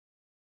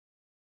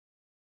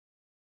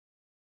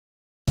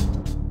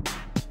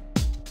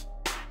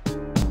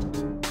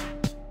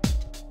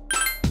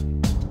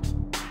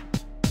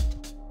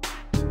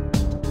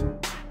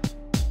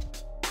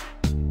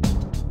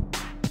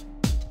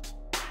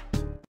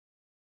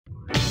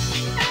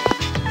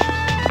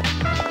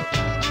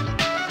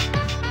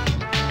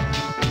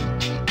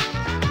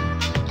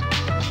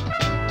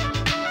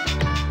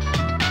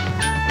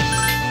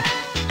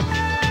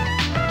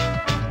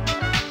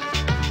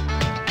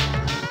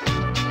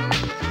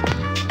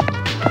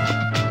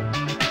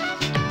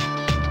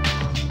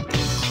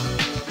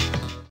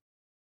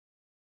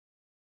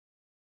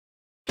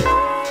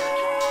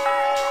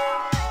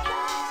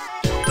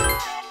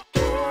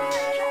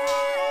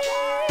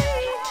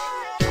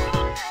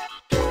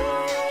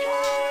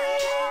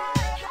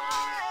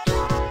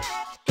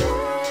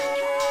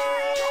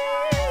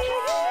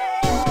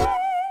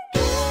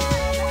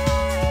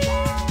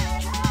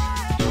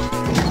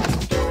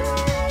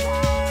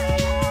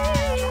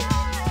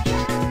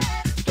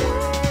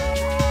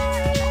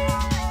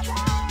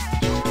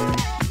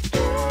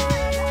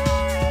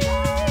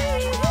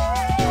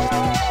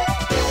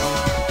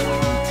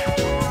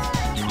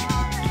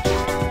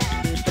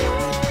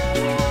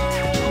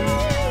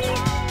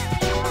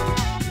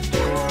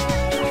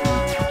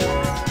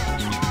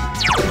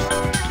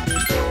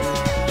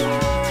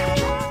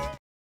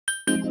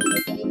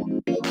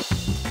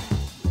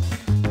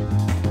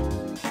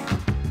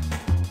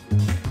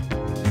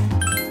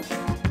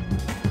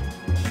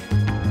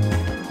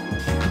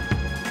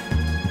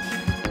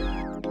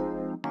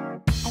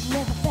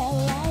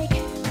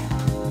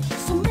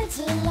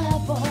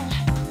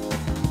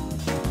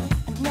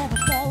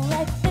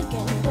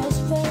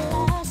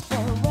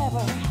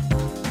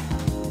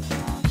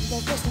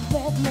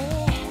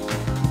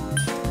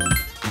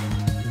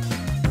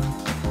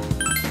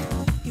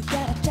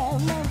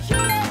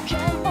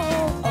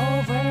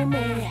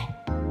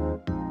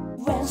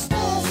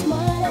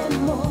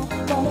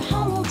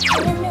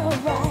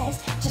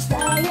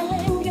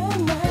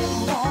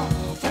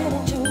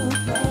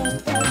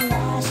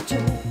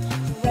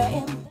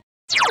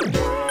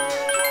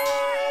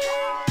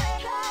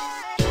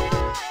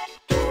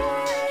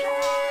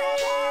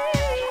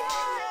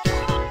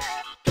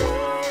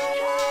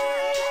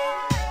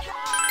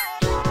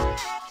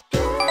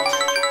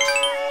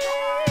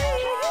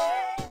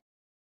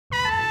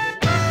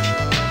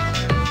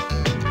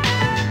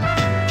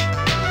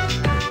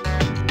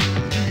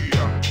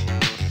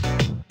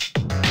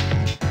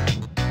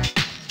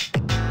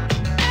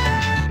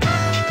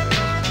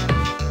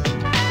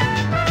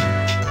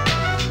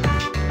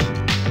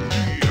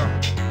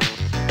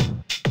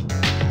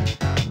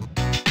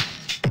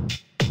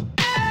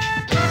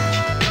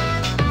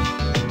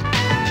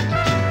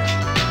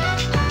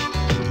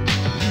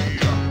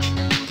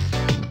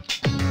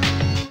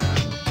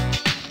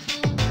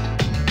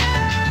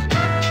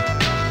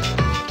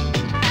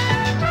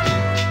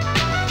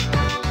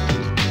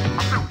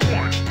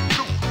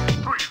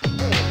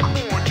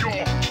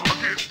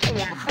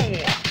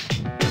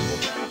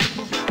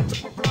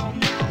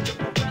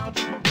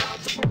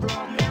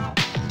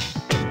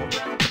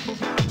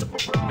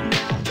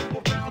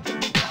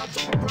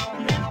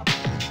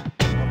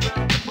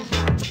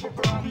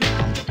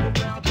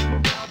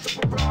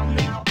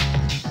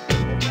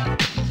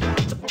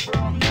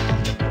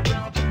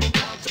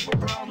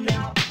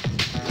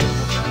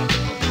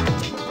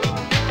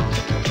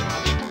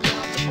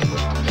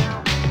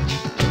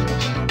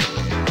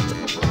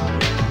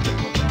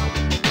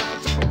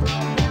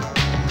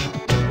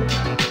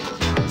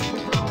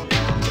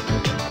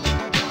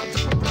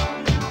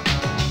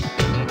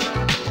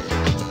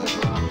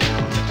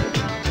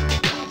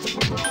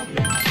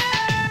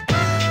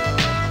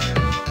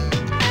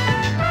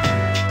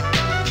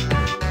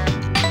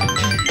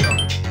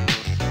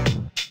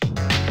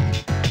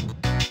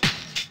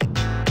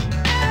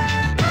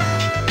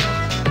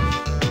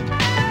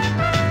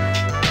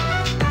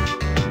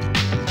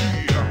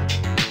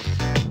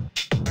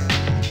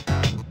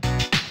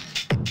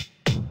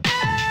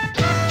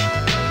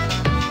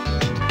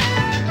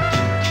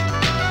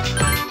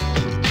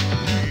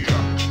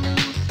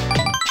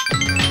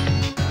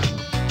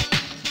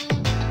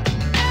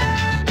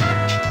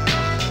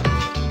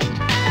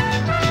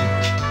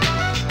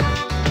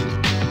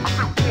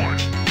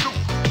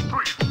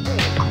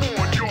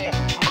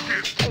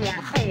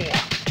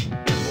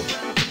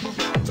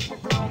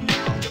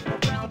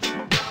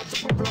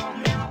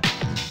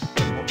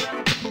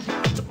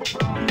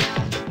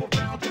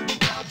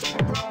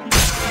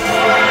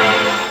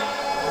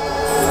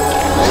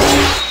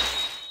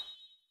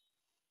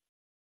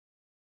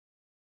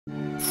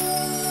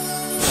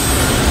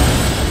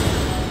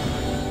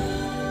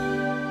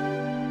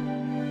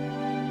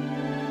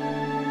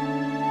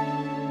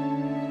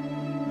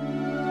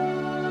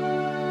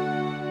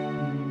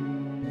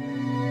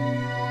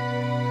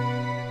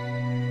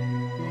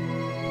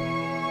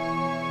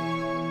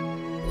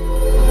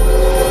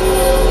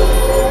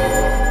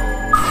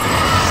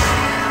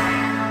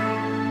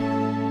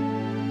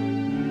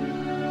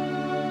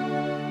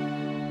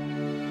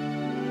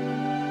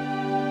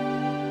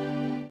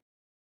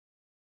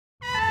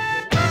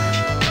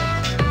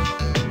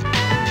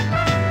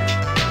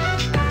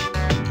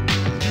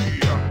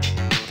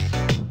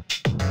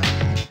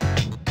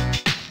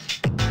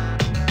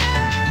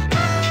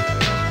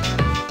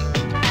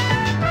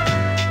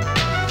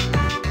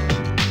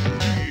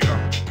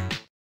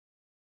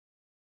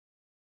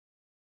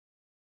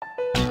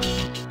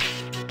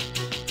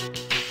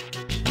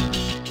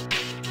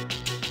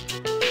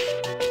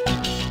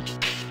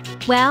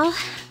Well,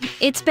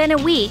 it's been a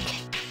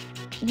week.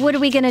 What are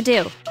we gonna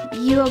do?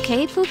 You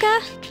okay,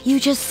 Fuka? You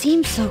just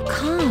seem so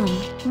calm.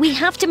 We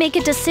have to make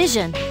a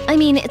decision. I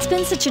mean, it's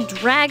been such a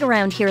drag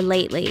around here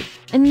lately,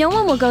 and no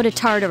one will go to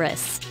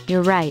Tartarus.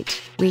 You're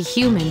right. We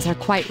humans are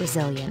quite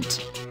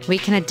resilient. We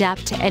can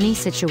adapt to any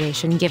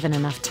situation given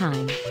enough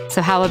time.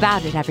 So how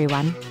about it,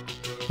 everyone?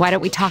 Why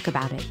don't we talk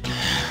about it?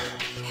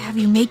 Have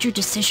you made your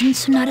decision,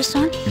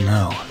 Sonata-san?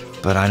 No,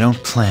 but I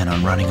don't plan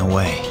on running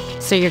away.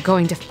 So you're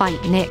going to fight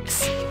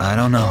Nyx? I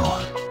don't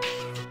know.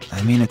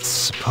 I mean, it's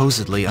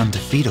supposedly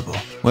undefeatable.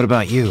 What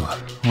about you?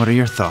 What are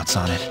your thoughts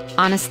on it?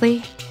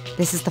 Honestly,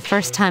 this is the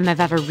first time I've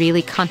ever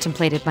really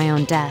contemplated my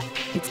own death.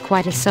 It's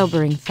quite a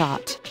sobering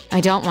thought.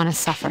 I don't want to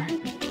suffer,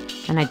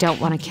 and I don't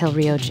want to kill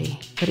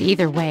Ryoji. But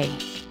either way,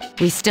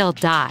 we still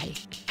die,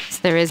 so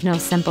there is no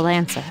simple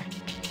answer.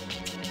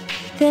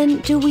 Then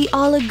do we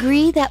all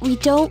agree that we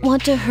don't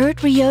want to hurt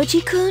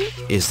Ryoji-kun?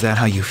 Is that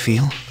how you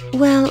feel?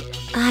 Well,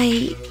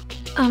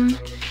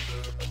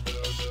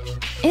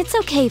 It's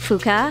okay,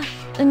 Fuka.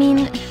 I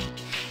mean,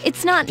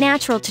 it's not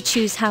natural to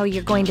choose how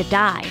you're going to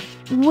die.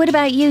 What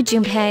about you,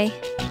 Junpei?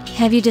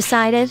 Have you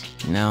decided?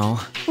 No.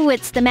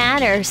 What's the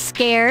matter?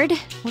 Scared?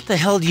 What the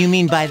hell do you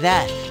mean by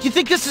that? You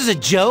think this is a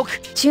joke?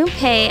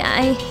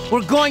 Junpei,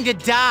 We're going to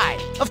die.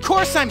 Of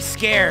course I'm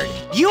scared.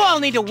 You all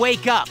need to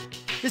wake up.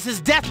 This is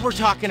death we're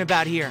talking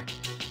about here.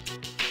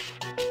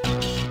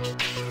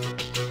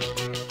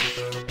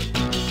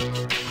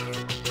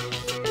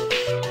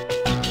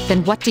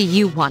 Then what do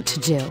you want to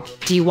do?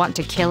 Do you want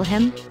to kill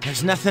him?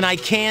 There's nothing I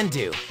can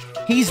do.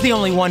 He's the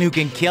only one who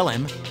can kill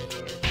him.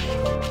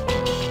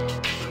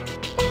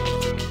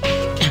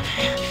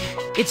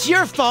 It's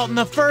your fault in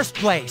the first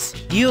place.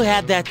 You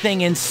had that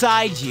thing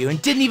inside you and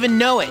didn't even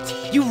know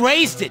it. You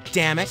raised it,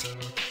 damn it.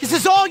 This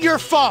is all your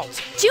fault.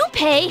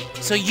 Junpei!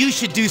 So you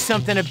should do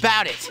something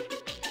about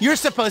it. You're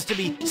supposed to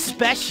be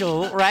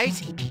special, right?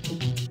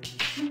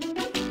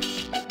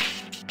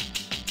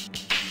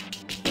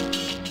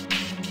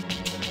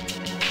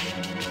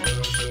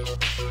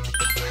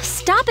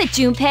 Stop it,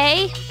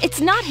 Junpei!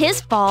 It's not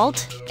his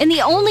fault. And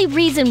the only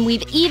reason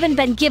we've even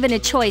been given a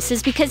choice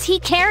is because he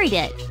carried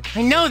it.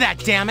 I know that,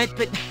 damn it,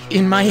 but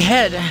in my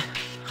head,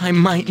 I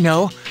might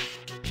know.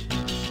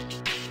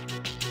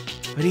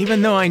 But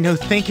even though I know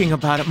thinking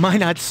about it might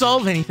not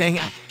solve anything,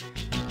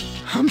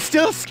 I'm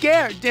still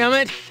scared, damn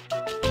it.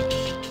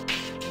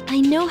 I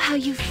know how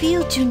you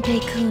feel,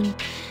 Junpei-kun.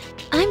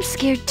 I'm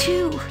scared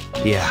too.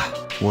 Yeah,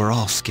 we're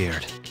all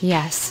scared.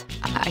 Yes,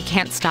 I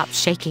can't stop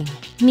shaking.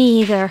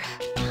 Me either.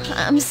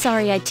 I'm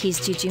sorry I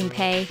teased you,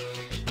 Junpei.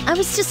 I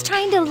was just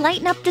trying to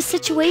lighten up the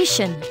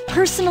situation.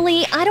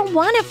 Personally, I don't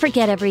want to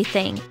forget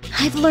everything.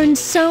 I've learned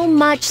so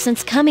much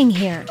since coming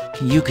here.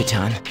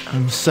 Yuka-tan,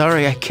 I'm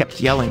sorry I kept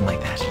yelling like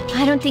that.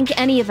 I don't think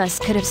any of us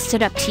could have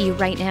stood up to you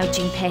right now,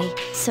 Junpei.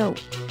 So,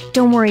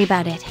 don't worry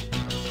about it.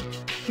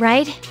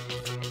 Right?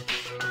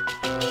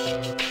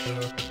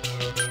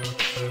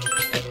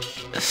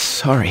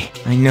 Sorry,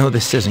 I know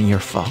this isn't your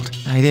fault.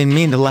 I didn't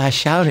mean to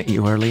lash out at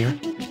you earlier.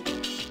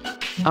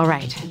 All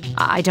right,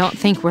 I don't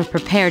think we're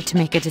prepared to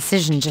make a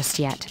decision just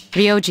yet.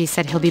 Ryoji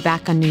said he'll be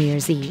back on New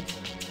Year's Eve,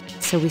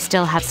 so we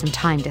still have some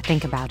time to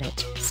think about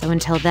it. So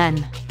until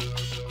then,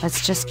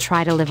 let's just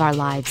try to live our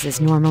lives as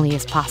normally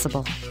as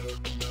possible.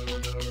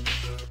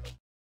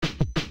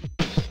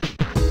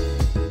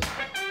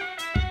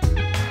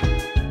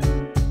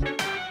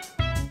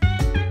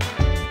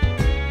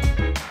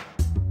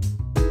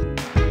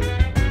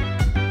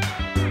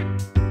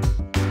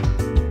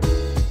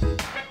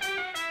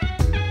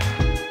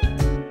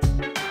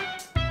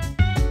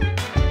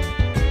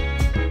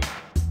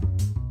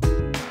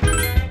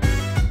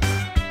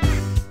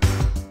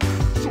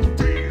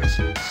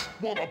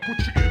 Wanna put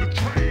you in a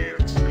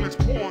trance, and let's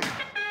party,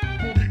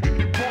 boogie in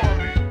your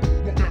body.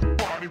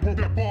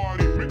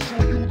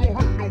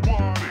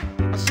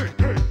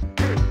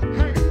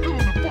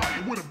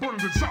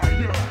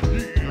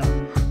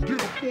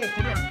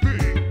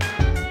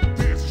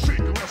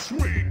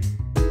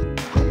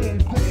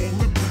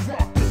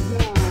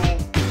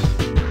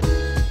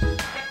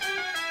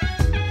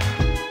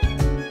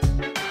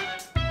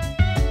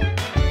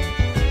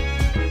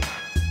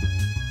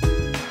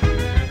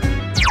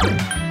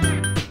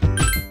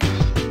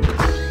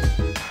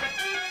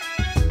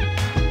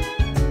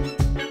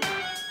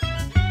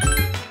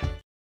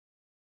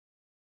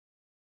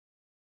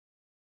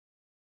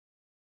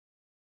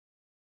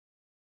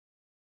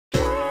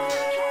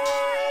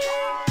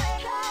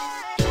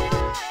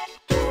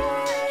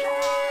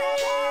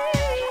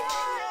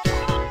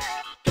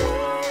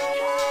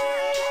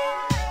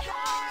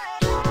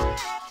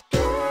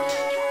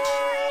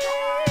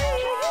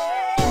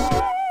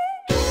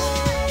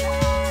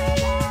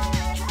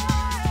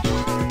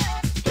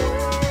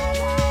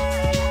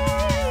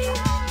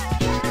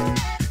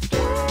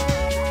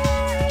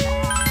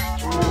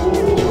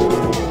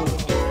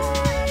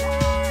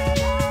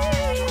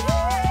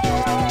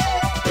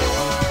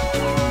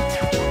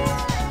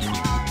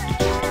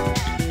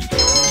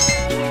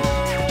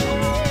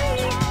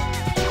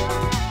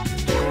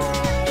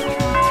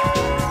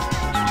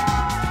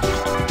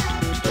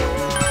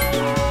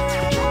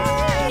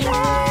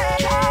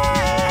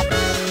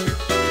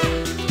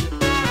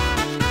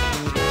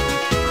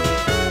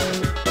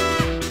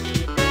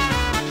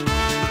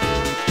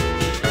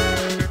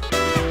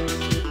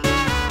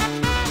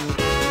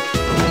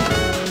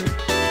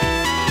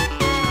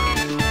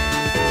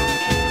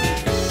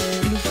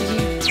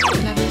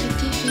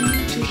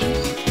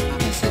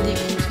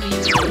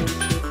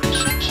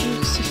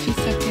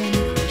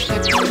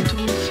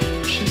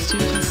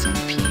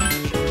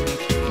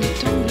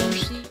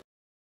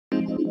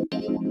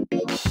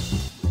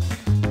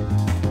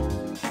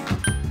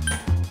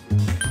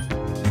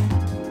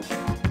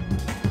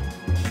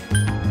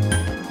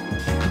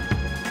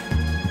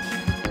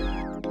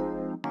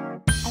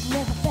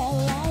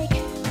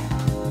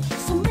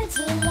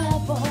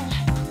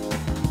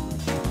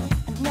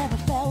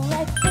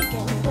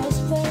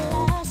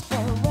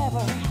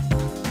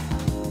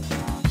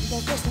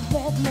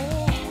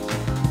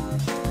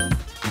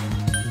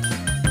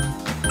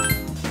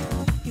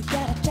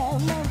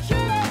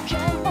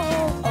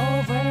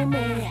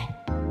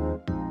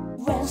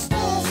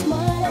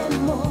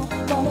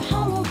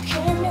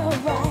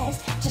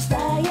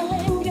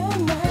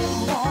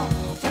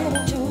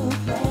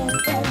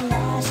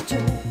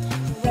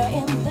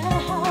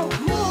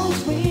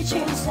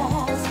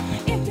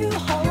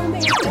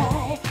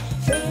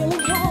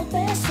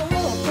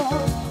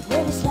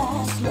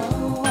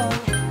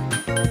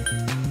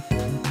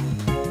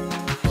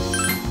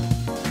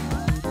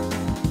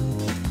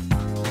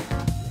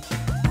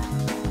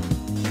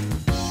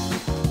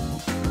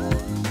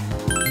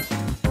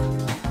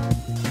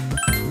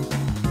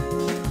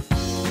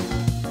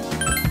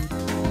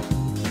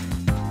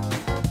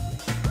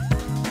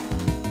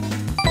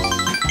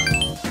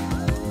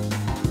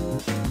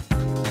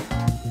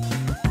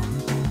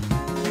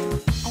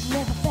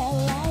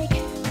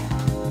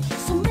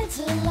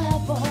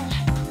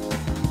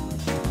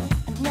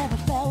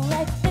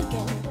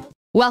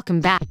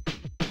 Welcome back.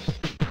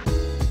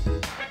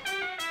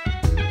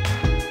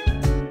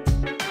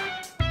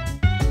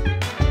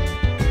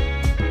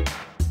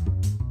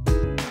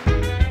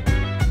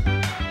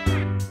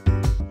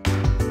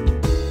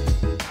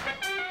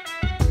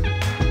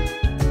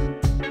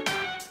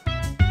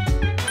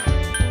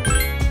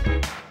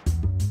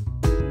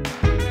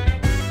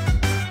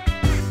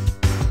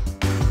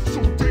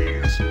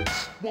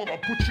 While I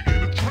put you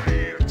in a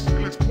trance,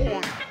 let's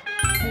party.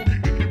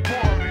 Boogie in your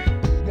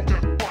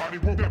body,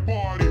 roll that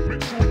body,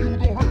 make sure you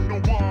don't hurt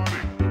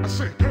nobody. I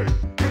say, hey,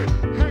 hey,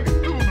 hey,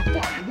 feel the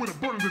fire with a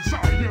burning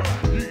desire.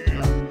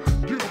 Yeah,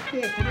 get up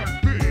off of that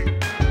thing,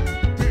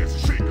 dance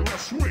and shake and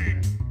let's swing.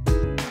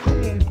 Come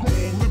on,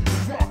 let me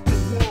rock the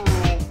world.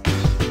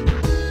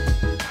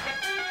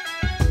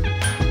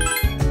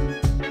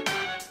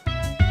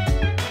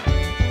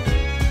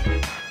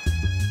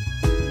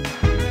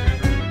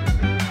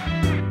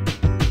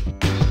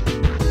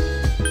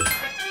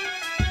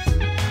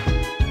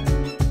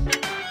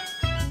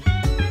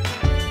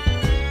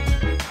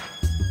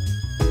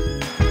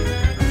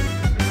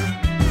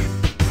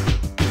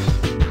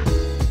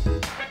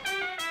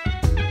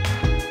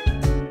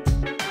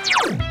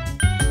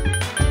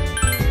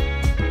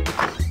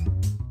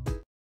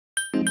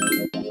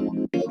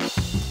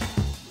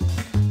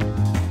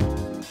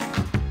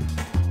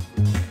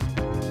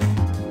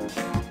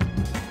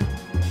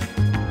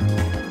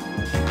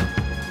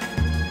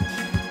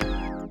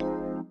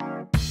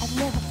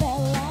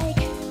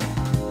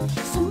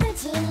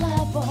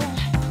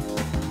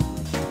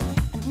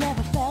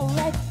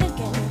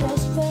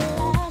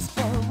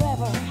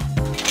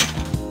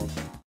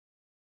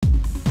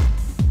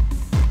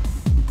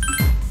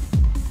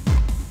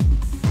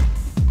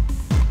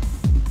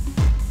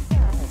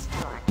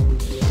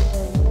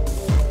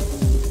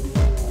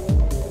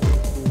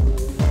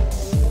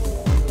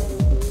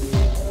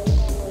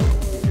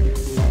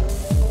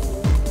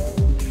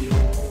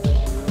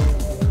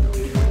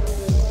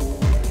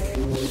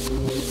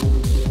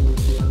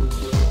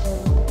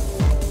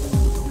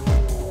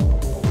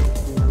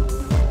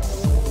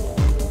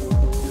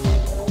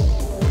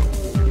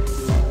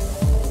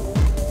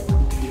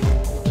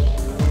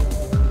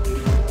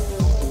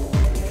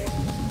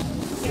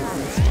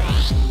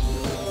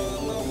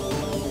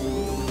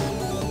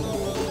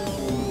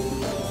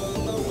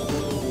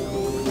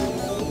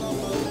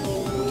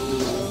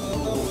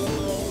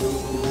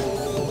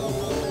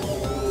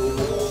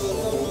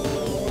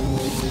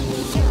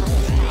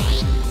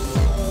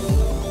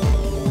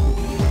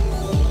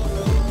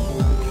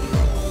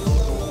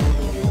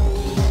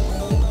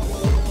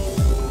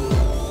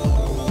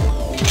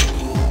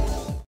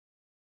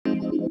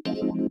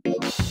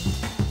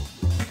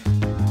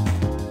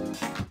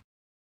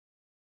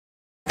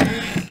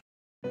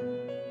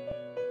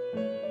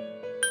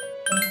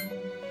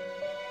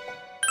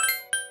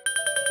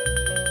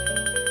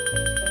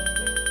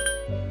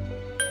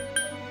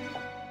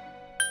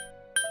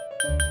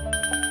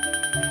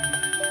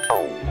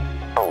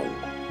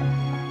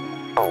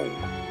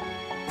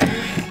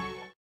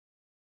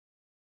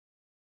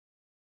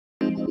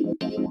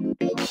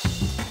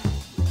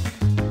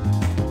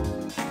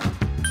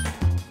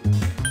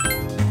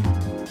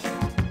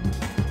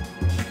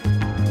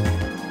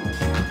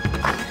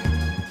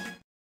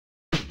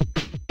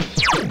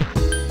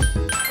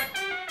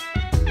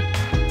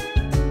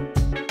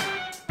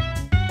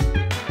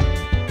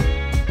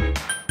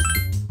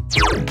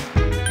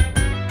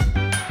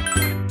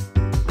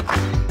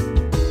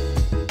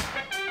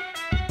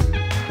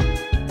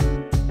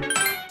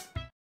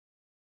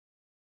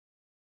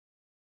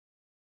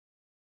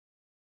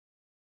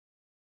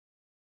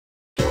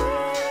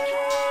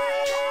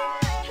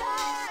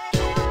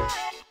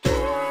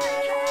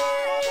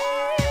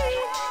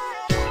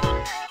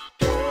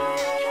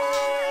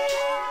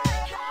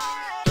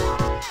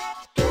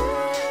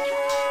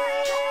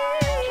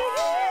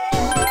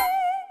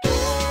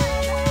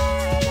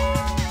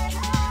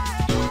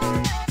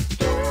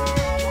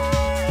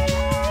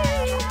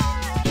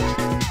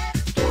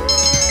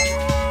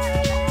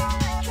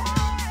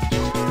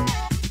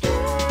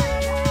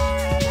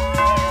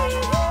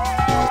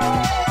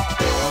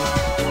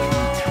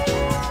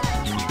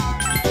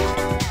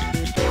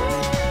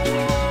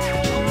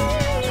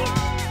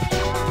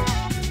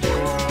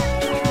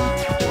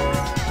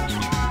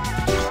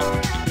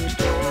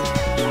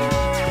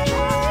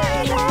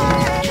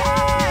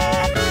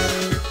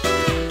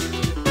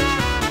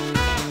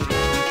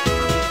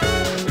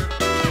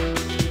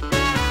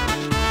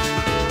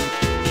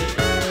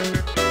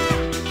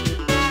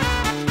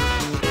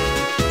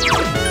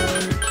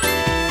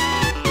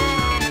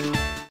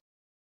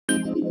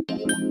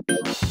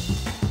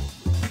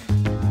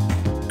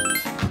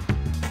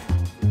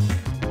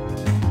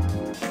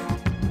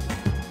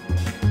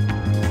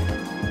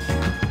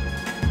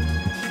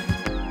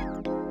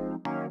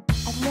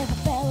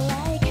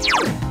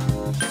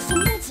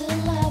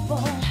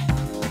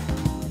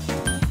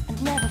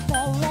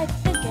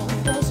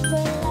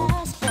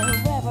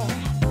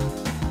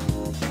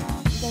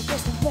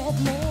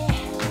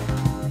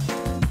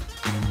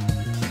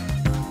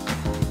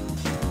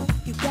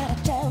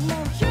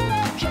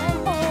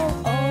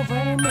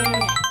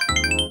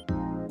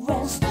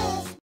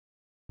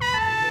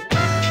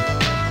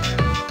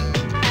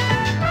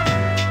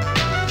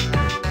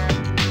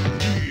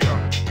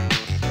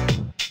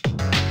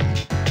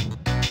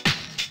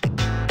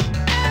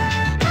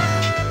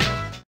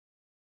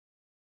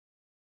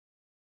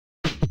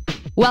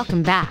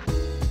 Welcome back.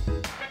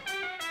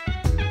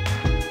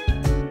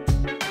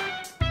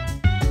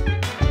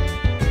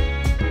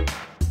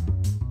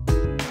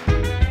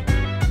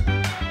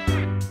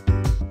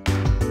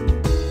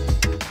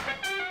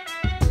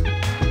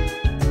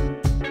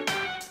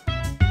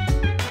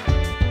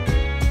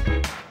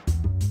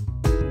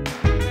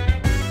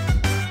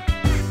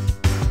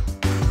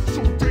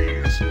 So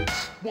dance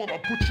while I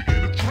put you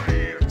in a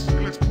trance.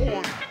 And let's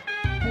party.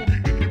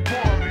 Boogie in your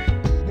body.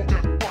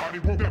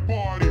 Rock that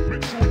body.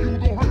 Make sure you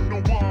don't hurt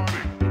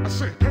nobody. I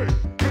say, hey,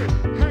 hey,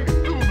 hey,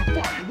 feeling the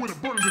fire with a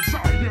burning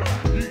desire.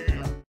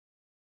 Yeah.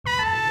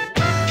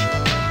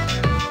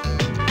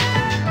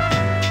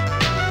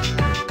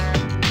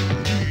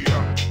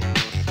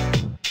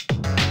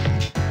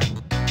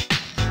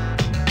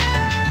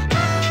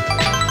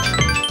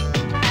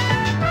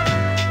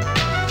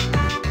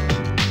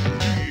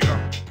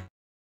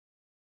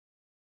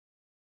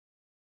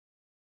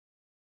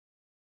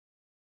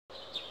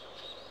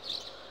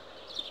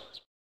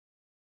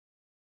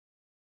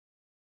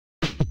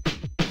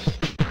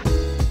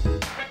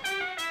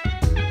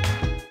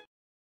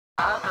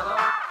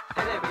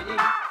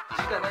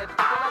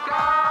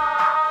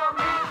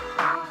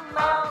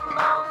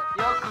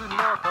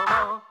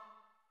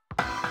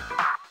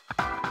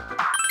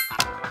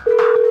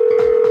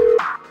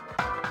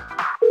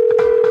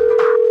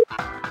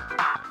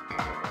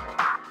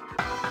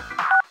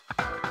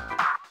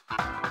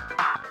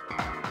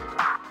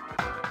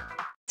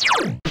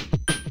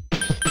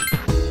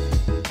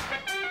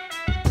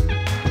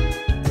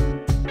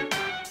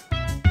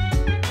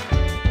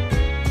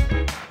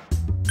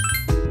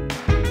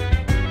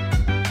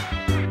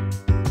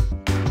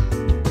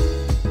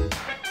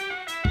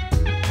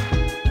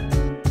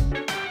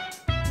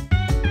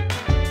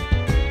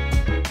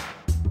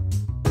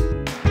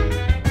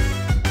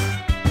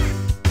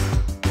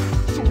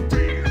 So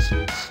dance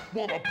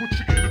while I put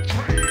you in a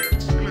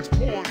trance. And let's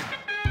party.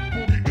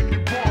 Boogie in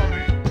your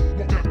body.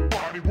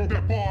 Rock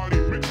that body.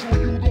 Make sure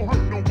you don't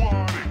hurt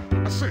nobody.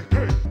 I say,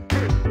 hey,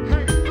 hey,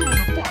 hey, feeling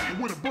the fire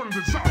with a burning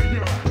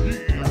desire.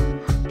 Yeah,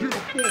 get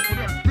up off of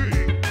that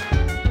thing.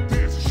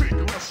 Dance and shake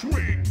and let's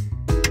swing.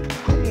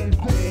 Come on,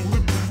 girl,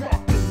 let me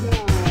rock the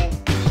world.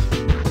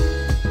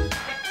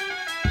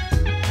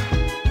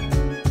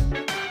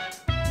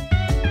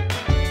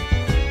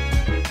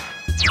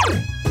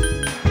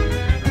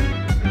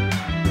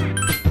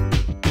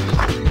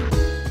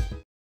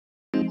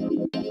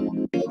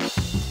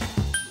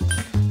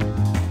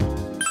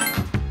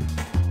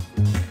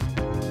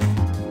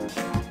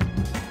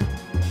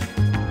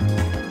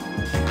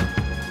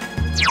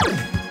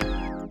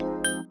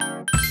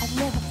 I've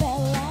never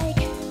felt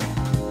like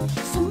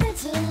so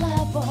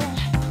miserable.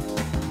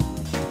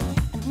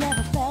 I've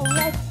never felt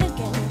like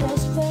thinking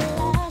this will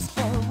last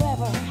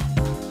forever.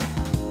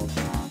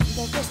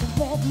 They're just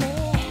with me.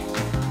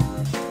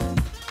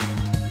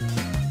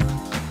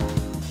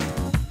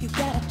 You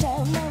gotta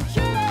tell them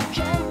you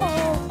can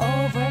all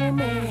over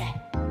me.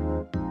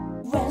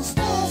 When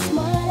stars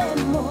smile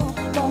and move,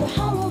 wonder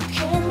how look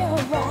in your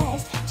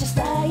eyes, just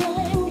dial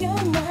in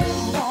your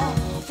mind while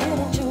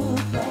feeling too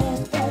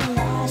blessed that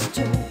last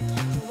two.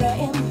 We're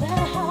in the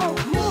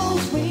house,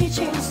 moon's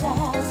reaching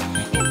stars.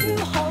 If you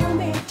hold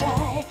me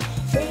tight,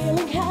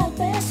 feeling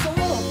helpless, so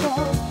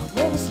close,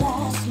 will this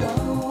last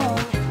long?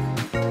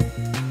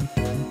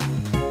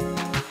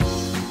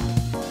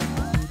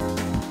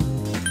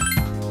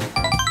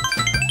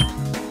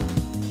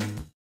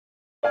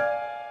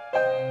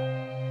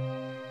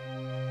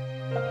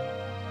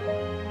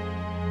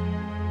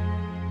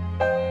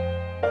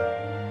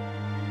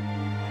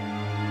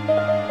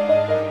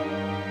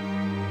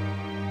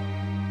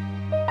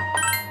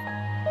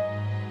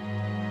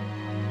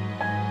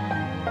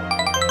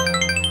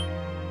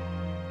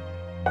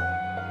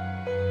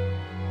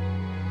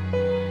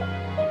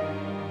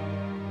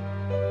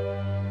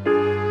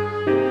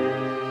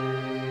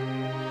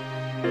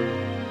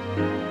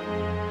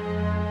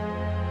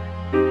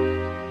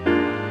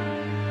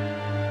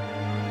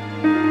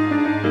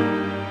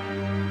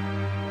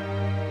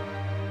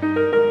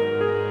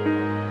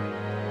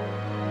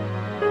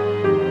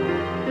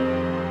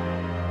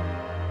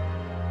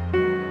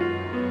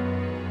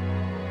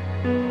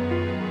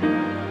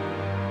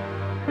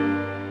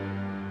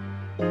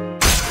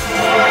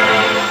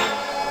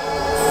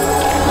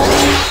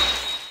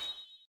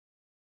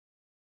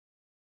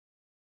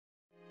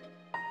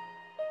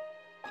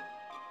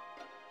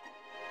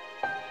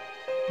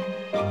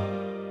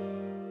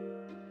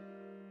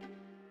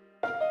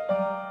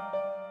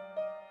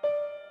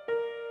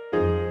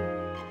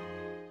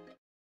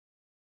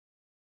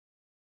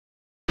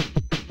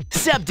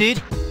 Sup,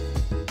 dude?